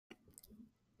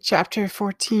Chapter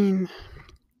 14.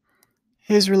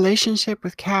 His relationship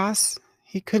with Cass,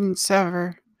 he couldn't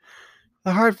sever.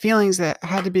 The hard feelings that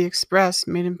had to be expressed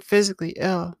made him physically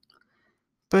ill.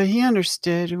 But he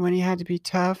understood when he had to be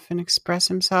tough and express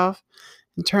himself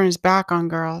and turn his back on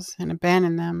girls and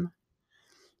abandon them.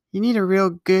 You need a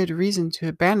real good reason to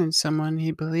abandon someone,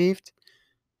 he believed,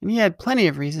 and he had plenty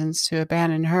of reasons to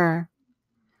abandon her.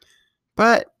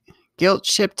 But guilt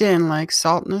chipped in like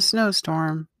salt in a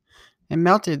snowstorm and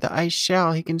melted the ice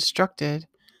shell he constructed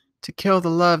to kill the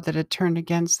love that had turned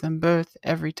against them both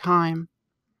every time.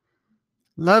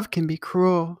 Love can be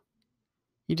cruel.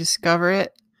 You discover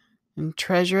it and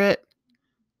treasure it,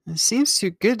 and it seems too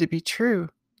good to be true.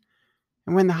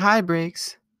 And when the high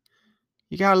breaks,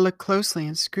 you gotta look closely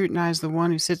and scrutinize the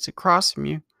one who sits across from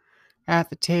you, at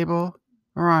the table,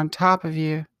 or on top of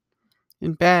you,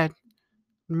 in bed,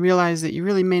 and realize that you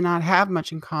really may not have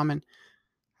much in common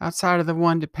outside of the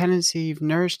one dependency you've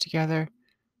nourished together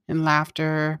in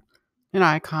laughter, in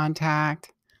eye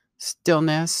contact,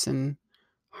 stillness, and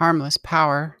harmless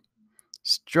power,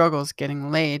 struggles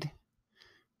getting laid.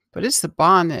 But it's the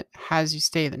bond that has you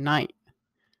stay the night.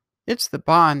 It's the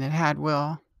bond that had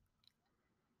Will.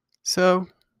 So,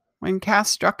 when Cass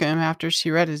struck him after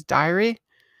she read his diary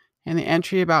and the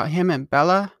entry about him and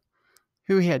Bella,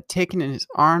 who he had taken in his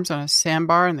arms on a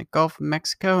sandbar in the Gulf of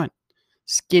Mexico and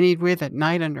skinnied with at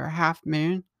night under a half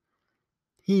moon,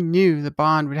 he knew the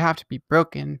bond would have to be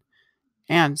broken,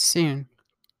 and soon.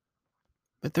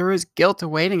 But there was guilt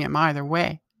awaiting him either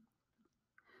way.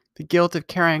 The guilt of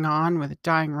carrying on with a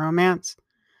dying romance,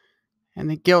 and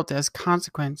the guilt as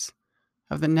consequence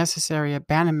of the necessary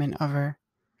abandonment of her.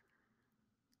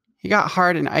 He got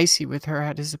hard and icy with her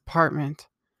at his apartment,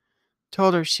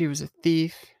 told her she was a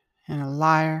thief and a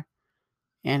liar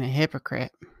and a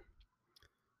hypocrite.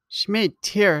 She made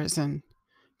tears and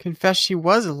confessed she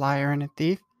was a liar and a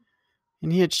thief,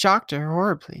 and he had shocked her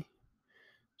horribly.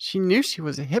 She knew she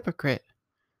was a hypocrite,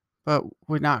 but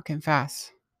would not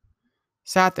confess.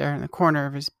 Sat there in the corner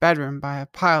of his bedroom by a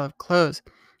pile of clothes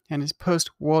and his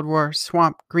post-World War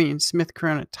swamp green Smith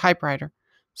Corona typewriter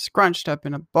scrunched up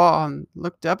in a ball and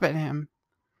looked up at him.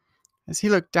 As he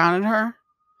looked down at her,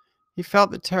 he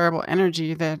felt the terrible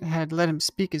energy that had let him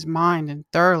speak his mind and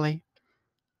thoroughly.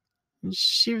 And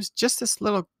she was just this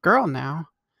little girl now,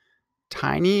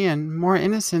 tiny and more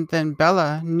innocent than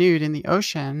Bella nude in the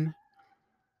ocean.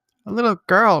 A little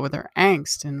girl with her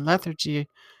angst and lethargy,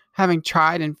 having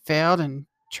tried and failed,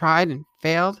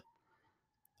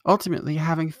 ultimately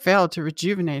having failed to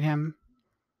rejuvenate him.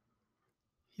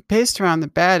 He paced around the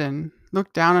bed and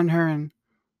looked down on her and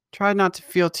tried not to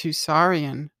feel too sorry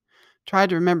and tried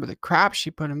to remember the crap she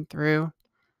put him through,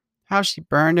 how she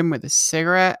burned him with a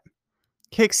cigarette,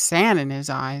 kicked sand in his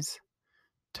eyes,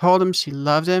 told him she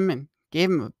loved him and gave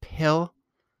him a pill,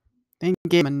 then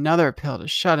gave him another pill to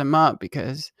shut him up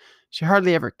because she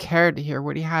hardly ever cared to hear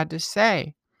what he had to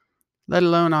say, let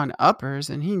alone on uppers,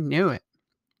 and he knew it.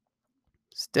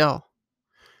 Still,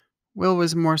 Will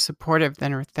was more supportive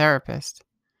than her therapist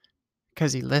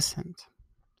because he listened.